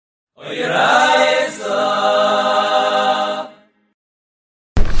So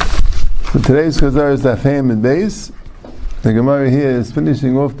today's Chazar is Daf Hey Amud Beis. The Gemara here is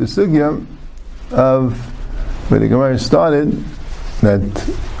finishing off the sugya of where the Gemara started, that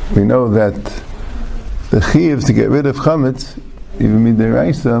we know that the chiyuv to get rid of chametz, even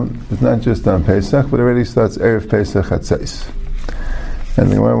midiraisa, is not just on Pesach, but already starts Erev Pesach Chatzos.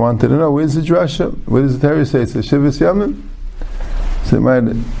 And the Gemara wanted to know, where's the drasha? What does the Torah say? It's a Shivas Yamim. So it might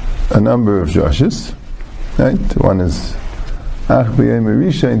a number of drashas, right? One is Ach b'yem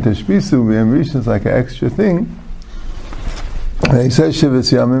Marisha in Tashbisu, b'yem Marisha is like an extra thing. And he says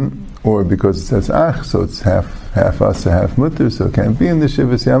Shivas Yamim, or because it says Ach, so it's half us, half mutter, so it can't be in the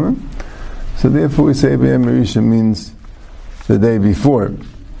Shivas Yamim. So therefore we say b'yem Marisha means the day before,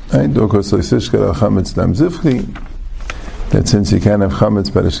 right? That since you can't have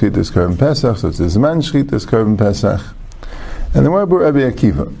chametz by the shchitas korban Pesach, so it's a zman shchitas korban Pesach. And the word Rabbi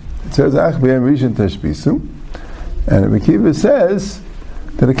Akiva, it says Ach b'yem Rishon tashbisu, and Rabbi Akiva says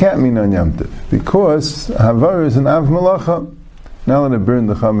that it can't mean on Yom Tov because Havar is an Av Malacha. Now that it burned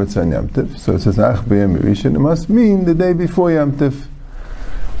the chametz on Yom Tov, so it says Ach b'yem Rishon. It must mean the day before Yom Tov.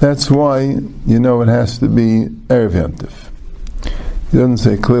 That's why you know it has to be Erev Yom Tov. He doesn't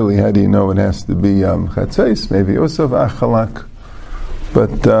say clearly how do you know it has to be Chatzos, maybe Osov Achalak,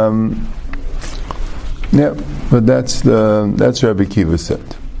 but but that's Rabbi Akiva said.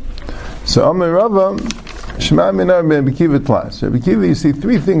 So Amar Rava Shema Minar Rabbi Akiva Tlas. Rabbi Akiva, you see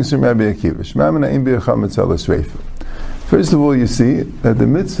three things from Rabbi Akiva. Shema Minar Im B'Chametz Ala Shreifa. First of all, you see that the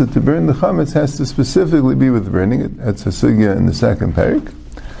mitzvah to burn the chametz has to specifically be with burning it. That's a sugya in the second parak.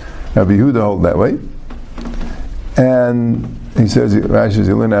 Rabbi Yehuda hold that way, and he says, Rashi,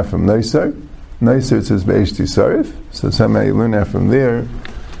 you learn that from Neisar. Neisar, it says Be'esh Tisarif. So somehow you learn that from there,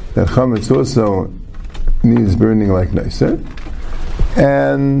 that chametz also needs burning like Neisar.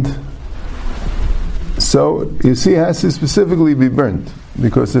 And so, you see, it has to specifically be burnt.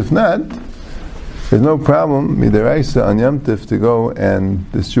 Because if not, there's no problem, midaraisa on Yom Tov, to go and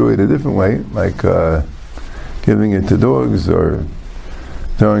destroy it a different way, like giving it to dogs or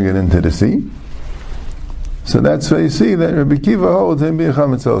throwing it into the sea. So that's why you see that Rabbi Akiva holds him being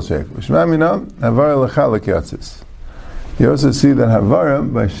chametz al sheikh. Shema mina havara lechalak yatzis. You also see that havara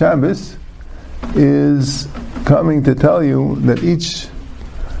by Shabbos is coming to tell you that each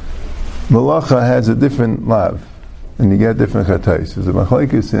malacha has a different lav, and you get different chatais. There's a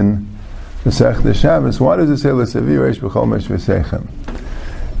machlekes in Masechta Shabbos. Why does it say l'savir reish b'chol mesh v'seichem?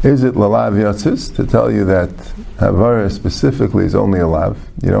 Is it lalav yatzis to tell you that havara specifically is only a lav?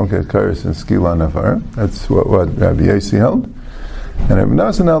 You don't get kares and skila on havara. That's what Rabbi Yossi held. And Rabbi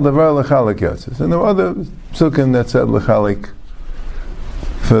Nassan held havara l'chalik yatzis. And there were other psukim that said l'chalik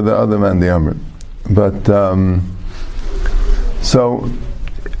for the other man, the Amr. But so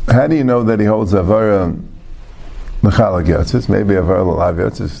how do you know that he holds havara l'chalik yatzis? Maybe havara lalav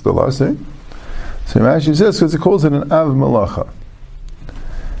yatzis is still also. So Rashi says because it calls it an av malacha.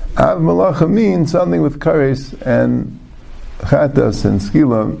 Av malacha means something with kares and chatas and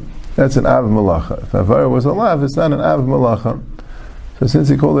skila. That's an av malacha. If havara was a lav, it's not an av malacha. So since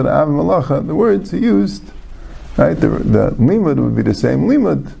he called it av malacha, the words he used, right? The limud would be the same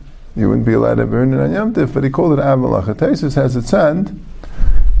limud. You wouldn't be allowed to burn it on Yom Tov, but he called it av malacha. Taisus has its hand,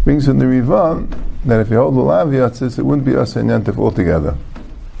 brings from the Riva that if you hold the lav yatzis, it wouldn't be us and Yom Tov altogether,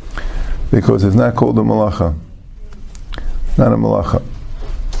 because it's not called a malacha. Not a malacha.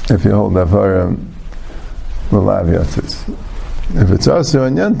 If you hold havara l'lav yatzis. If it's aser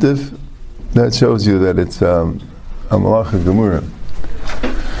on Yom Tov, that shows you that it's a malacha gemura.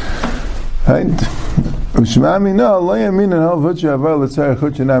 Right? You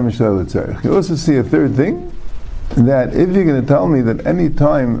also see a third thing, that if you're going to tell me that any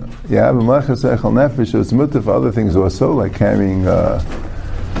time you have a malachas echel nefesh, it's mutter for other things also, like carrying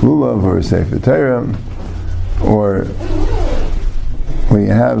lulav or sefer Torah, or when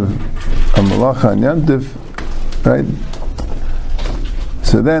you have a malacha on Yom Tov, right?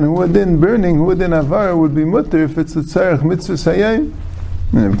 So then, who within burning, who within avara would be mutter if it's a tzarech mitzvah sayay?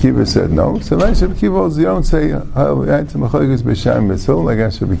 And Rabbi Akiva said no. So Rabbi Akiva holds, you don't say, it's a machlokes b'sham mitzvah, like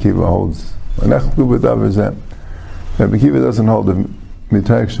Rabbi Akiva holds. Rabbi Akiva doesn't hold the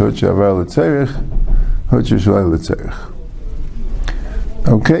mitayich hotch avara l'tzarech, hotch shalai l'tzarech.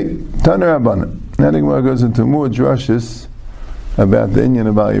 Okay, Tana Rabbana. Now the Gemara goes into more drushes about the inyan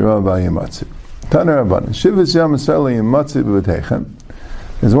about Yirah Bal Yamatzi. Tana Rabbana. Shivas Yam Yisrael Yamatzi b'V'teichem.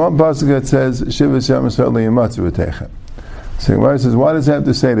 There's one pasuk that says Shivas Yam Yisrael Yamatzi b'V'teichem. So the Gemara says, why does it have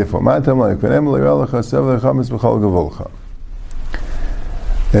to say that for? Matam like v'nem l'yirah l'cha sev l'chametz b'chol gavulcha.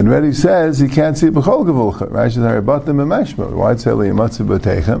 It already says you can't see it b'chol gevulcha. Rashi says harabatim b'mashma. Why say liyamatze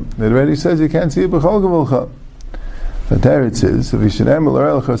b'teichem? It already says you can't see it b'chol gevulcha. The teretz is if you should emel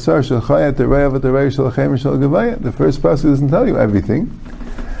orel chasar shel chayat the reyav at the reish shel chemer shel gevaya. The first pasuk doesn't tell you everything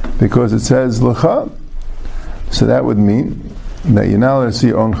because it says l'cha. So that would mean that you're not allowed to see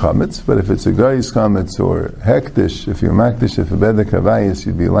your own chametz, but if it's a guy's chametz or hektish, if you're makdish, if a bedek havayis,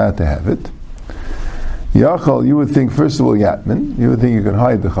 you'd be allowed to have it. Yachal, you would think, first of all, yatman, you would think you can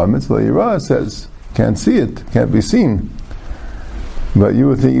hide the chametz. L'yirah says, can't see it, can't be seen. But you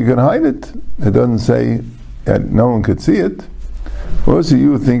would think you can hide it. It doesn't say that no one could see it. Also,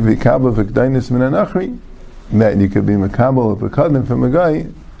 you would think, v'kabel v'kdainis min anachri, that you could be mekabel v'kadim from a guy,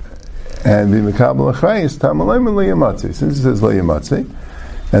 and be mekabel achrayis tamalayim leyamatze. Since it says leyamatze,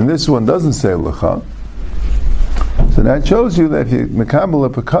 and this one doesn't say lecha, so that shows you that if you mekabel a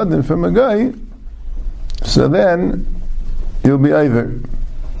pekadim from a guy, so then you'll be over,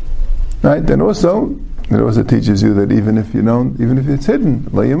 right? And also, it also teaches you that even if it's hidden,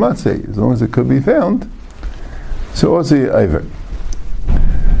 leyamatze, as long as it could be found, so also you're over.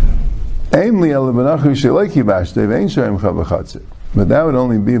 But that would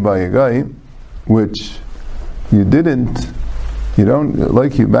only be by a guy which you don't,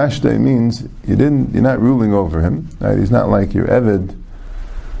 like you bashte means you're not ruling over him, right? He's not like your eved,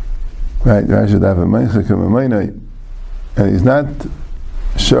 right? And he's not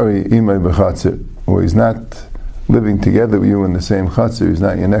shari imay b'chatzir, or he's not living together with you in the same chatzir, he's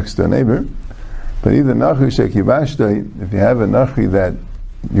not your next door neighbor. But either nachri sheki bashte, if you have a nachri that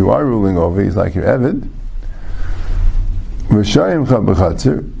you are ruling over, he's like your eved, or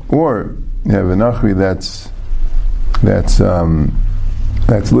you have a nachri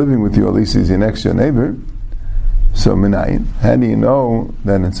that's living with you, at least he's your next door neighbor. So minayin, how do you know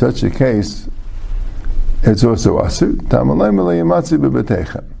that in such a case it's also asur?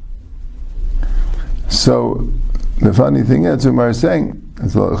 So the funny thing is, Umar is saying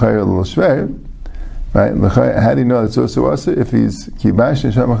it's a little shver, right? How do you know it's also asur? If he's kibash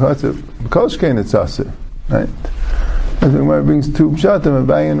and shamachatzer, kolshkein it's asur, right? As the Gemara brings two pshatim,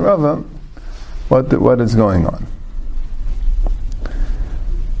 Abaye and Rava, what is going on.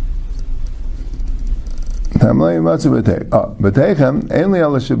 But alone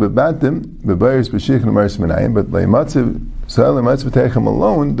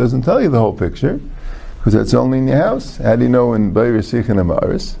doesn't tell you the whole picture, because that's only in your house. How do you know in Bayir Sichin and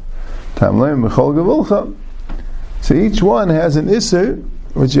Ma'aris? So each one has an Isser,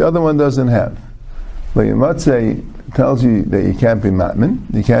 which the other one doesn't have. Layamatze tells you that you can't be matman,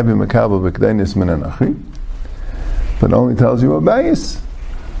 you can't be makabel b'kdainis min anachri, but only tells you abayis.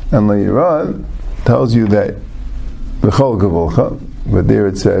 And Layirah tells you that b'chol gavulcha, but there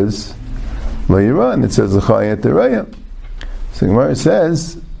it says Layirah, and it says l'chayet derayah. So Gemara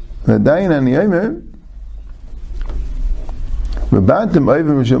says Nadayin ani yomer v'batim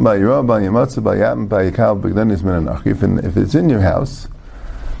oivim mishum b'yirah b'yamatze b'yam b'yikal b'kdainis min anachri. If it's in your house,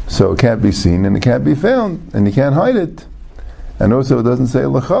 so it can't be seen and it can't be found, and you can't hide it. And also it doesn't say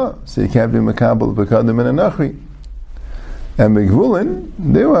lecha, so you can't be makabel b'kadim in a nachri. And begvulin,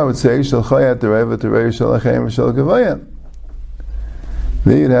 there I would say shel chayat dereva terei shel achem shel gavaya.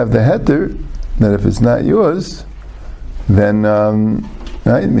 There you'd have the heter that if it's not yours, then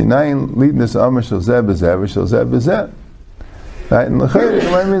right, minayin lidnus amar shel zeh b'zeh v'shel zeh b'zeh. Right, and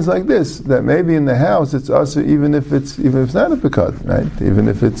l'chayr means like this: that maybe in the house it's also even if it's not a pekad, right? Even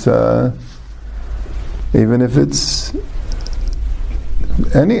if it's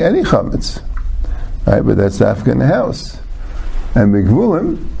any chametz, right? But that's afka in the house, and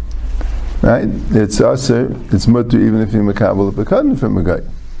begvulim, right? It's also it's mutter even if you makabel the pekad from a guy,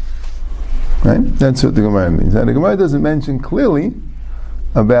 right? That's what the Gemara means. And the Gemara doesn't mention clearly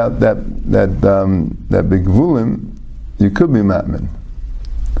about that begvulim. You could be matman,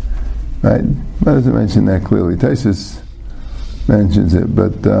 right? Why doesn't mention that clearly? Taisus mentions it,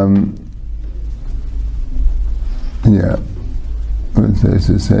 but yeah, what does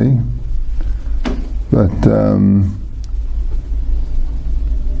Taisus say? But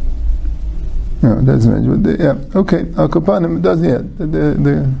no, it doesn't mention. But yeah, okay. Al Kapanim it doesn't yet. The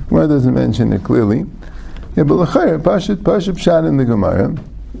Gemara doesn't mention it clearly. Yeah, but l'chayr Pashut Pshat in the Gemara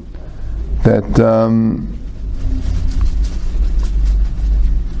that.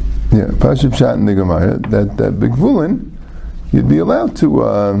 Yeah, Pashut Pshat in the Gemara that begvulin you'd be allowed to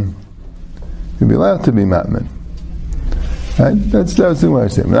be matman. Right? That's the way I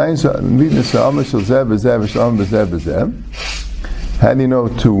say. How do you know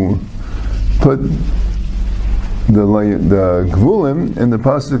to put the gvulim in the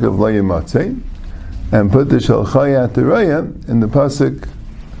pasuk of layamatze and put the shel chayat derayah in the pasuk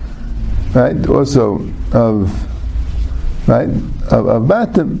right? Also of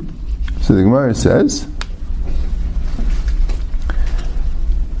batim. So the Gemara says,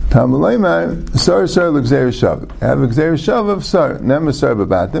 Tamulaymar sar l'gzeir shav. Have a gzeir shav of sar. Nema sar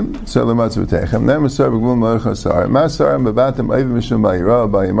b'batim sar l'matzav v'techem. Nema sar b'gvul malcha sar. Mas sar b'batim oiv mishum b'yira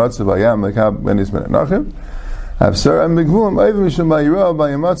b'yimatzav b'yam l'kab benis min anachim. Have sar and b'gvulim oiv mishum b'yira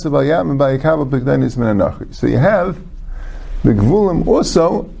b'yimatzav b'yam and b'yikab b'kdanis min anachim. So you have b'gvulim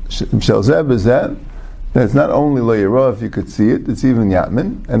also shel zeh b'zeh. That's not only lo yira if you could see it. It's even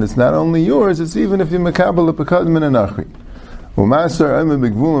yatmin, and it's not only yours. It's even if you makabel l'pekad min anachim. Umasar ema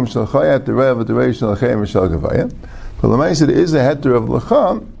b'gvulim shel chayat derev v'derei shel achem shel gavaya. But l'maisa there is a heter of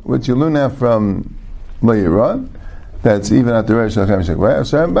l'cha, which you learn out from lo yira. That's even at derei shel achem shel gavaya.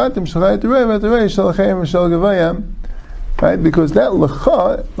 So I'm batim shel chayat derev v'derei shel achem shel gavaya. Right, because that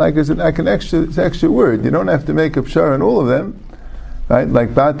l'cha, like is like an extra word. You don't have to make a pshar on all of them. Right,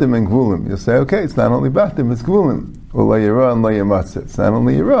 like batim and gvulim. You'll say, okay, it's not only batim, it's gvulim. Or lo yira and lo yamatzah. It's not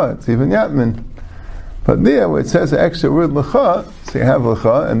only yira, it's even yatmin. But there, where it says an extra word l'cha, so you have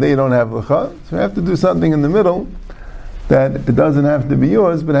l'cha, and they don't have l'cha, so you have to do something in the middle that it doesn't have to be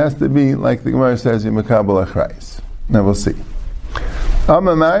yours, but it has to be, like the Gemara says, you makabel achrayis. Now we'll see.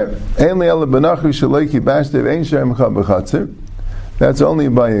 That's only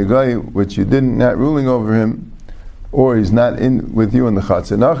by a guy which you didn't, not ruling over him, or he's not in with you in the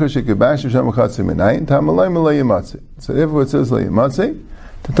chatzah. So therefore it says layimatzeh,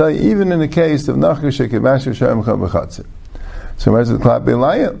 to tell you, even in the case of Nachar Shekibasher Sharmcha B'Chatzir. So where's the Klap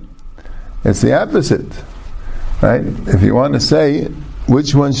B'Layah? It's the opposite. Right? If you want to say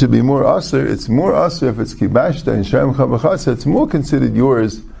which one should be more Asr, it's more Asr if it's Kibashta and Sharmcha B'Chatzir. It's more considered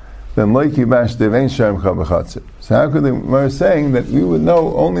yours than Loi Kibashta and Sharmcha B'Chatzir. So how could the Gemara saying that we would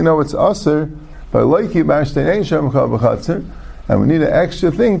only know it's Asr by Loi Kibashta and Sharmcha B'Chatzir, and we need an extra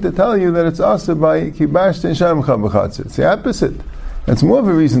thing to tell you that it's Asr by Kibashta and Sharmcha B'Chatzir. It's the opposite. That's more of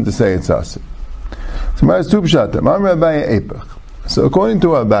a reason to say it's asr. So Ma'as tu pshata. Ma'amar Abaya epach. So according to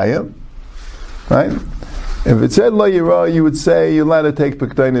Abaya, right? If it said lo yira, you would say you're allowed to take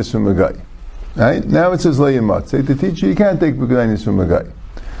pekdainis from a guy. Right? Now it says lo yimatzeh. To teach you can't take pekdainis from a guy.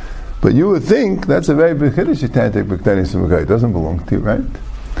 But you would think that's a very big chiddush. You can't take pekdainis from a guy. It doesn't belong to you, right?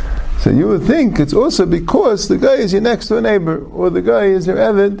 So you would think it's also because the guy is your next door neighbor, or the guy is your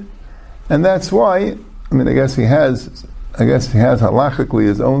eved, and that's why. I mean, I guess he has halachically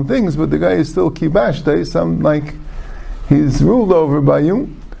his own things, but the guy is still kibashte, he's ruled over by you.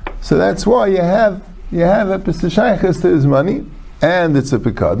 So that's why you have a shaykhis to his money, and it's a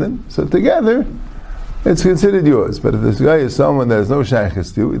pekadin. So together, it's considered yours. But if this guy is someone that has no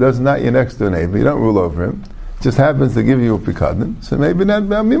shaykhis to, he does not your next door neighbor, you don't rule over him, just happens to give you a pekadin, so maybe not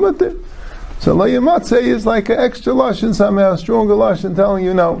b'amimutter. So lo yimatzeh is like an extra lashon somehow, stronger lashon telling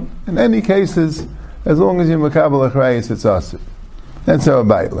you no. In any cases, as long as you're makabel achrayis, it's asr. That's how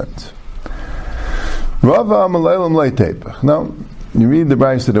Abayit learns. Rava amaleilam leitepach. Now, you read the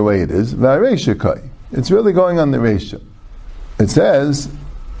Brayso the way it is. V'areisha kai. It's really going on the reisha. It says,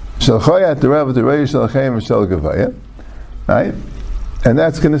 shel choyat derev derei shel achem shel gavaya. Right? And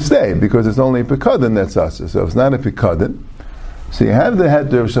that's going to stay, because it's only a pekadin that's asr. So it's not a pekadin. So you have the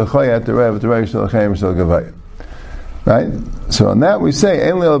heter of shel choyat derev derei shel achem shel gavaya. Right? So on that we say,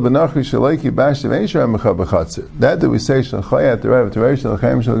 that we say,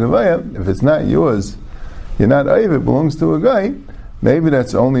 if it's not yours, you're not Eiv, it belongs to a guy, maybe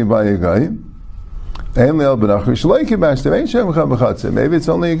that's only by a guy. Maybe it's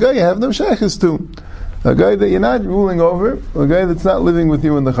only a guy you have no shaykhis to. A guy that you're not ruling over, a guy that's not living with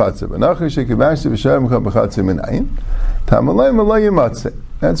you in the chatzah.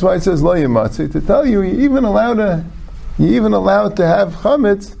 That's why it says lo yimatzeh, to tell you, you're even allowed to have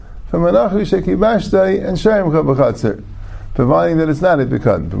chametz from Menachri Shekibashtei and Sharmcha B'Chatzir, providing that it's not a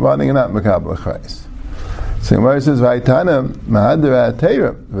pekadin, providing you're not makabel achrayis. So Gemara says, "V'aytana mahadra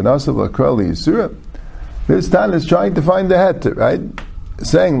atera v'nasav lakrali yisura." This Tana is trying to find the heter, right?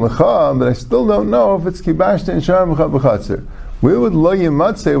 Saying l'cha, but I still don't know if it's Kibashtei and Sharmcha B'Chatzir. Where would lo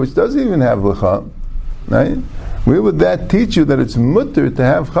yimatzeh, which doesn't even have l'cha, right? Where would that teach you that it's mutter to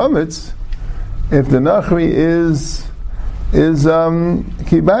have chametz if the nachri is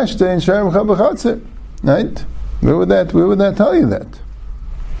kibashte and sharmcha b'chatzir, right? Where would that tell you that?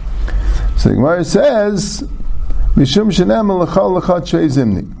 So the Gemara says, mishum shenam l'cha trei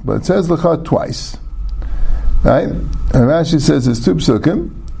zimni, but it says l'cha twice, right? And Rashi says it's two psukim.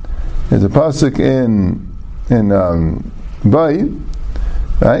 There's a pasuk in Bai,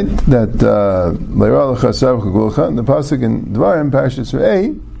 right? That le'ira l'cha sar b'chol and the pasuk in Dvarim Parshas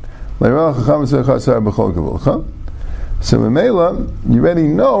Re'ei, le'ira l'cha chacham tzei chasar b'chol gevulcha. So Memela, you already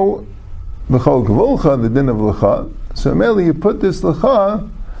know B'chol Gevulcha, the din of L'cha, so merely you put this L'cha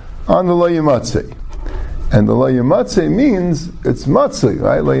on the Lo Yamatzeh. And the Lo Yamatzeh means it's Matzeh,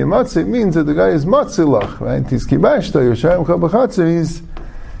 right? Lo Yamatzeh means that the guy is Matzeh Lach, right? He's Kibashta, Yoshaim Chabachatzer,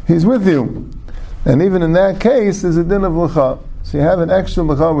 he's with you. And even in that case, there's a din of L'cha. So you have an extra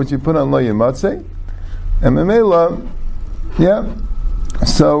L'cha which you put on Lo Yamatzeh, and Memela, yeah.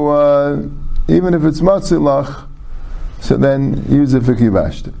 So even if it's Matzeh Lach, so then use it for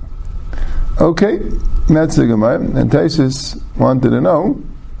Kibashta. Okay, that's the Gemara. And Taisus wanted to know,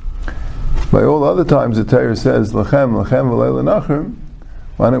 by all other times the Torah says Lachem, Lachem, V'leil Nachrim,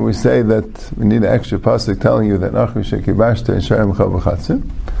 why don't we say that we need an extra pasuk telling you that Nachrim Shekibashta and Sharem Chavachatzer?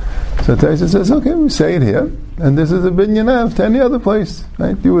 So Taisus says, okay, we say it here, and this is a binyan to any other place.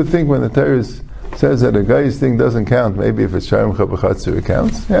 Right? You would think when the Torah says that a guy's thing doesn't count, maybe if it's Sharem Chavachatzer it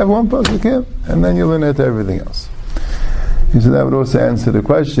counts. You have one pasuk here, and then you learn it to everything else. He said that would also answer the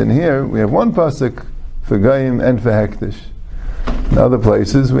question here. We have one pasuk for Goyim and for Hektish. In other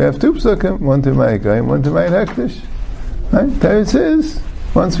places we have two psukim, one to Ma'ik Goyim, one to Ma'ik Hektish. Right? There it is.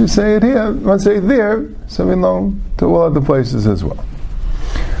 Once we say it here, once we say it there, so we know to all other places as well.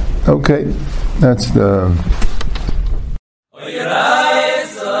 Okay, that's the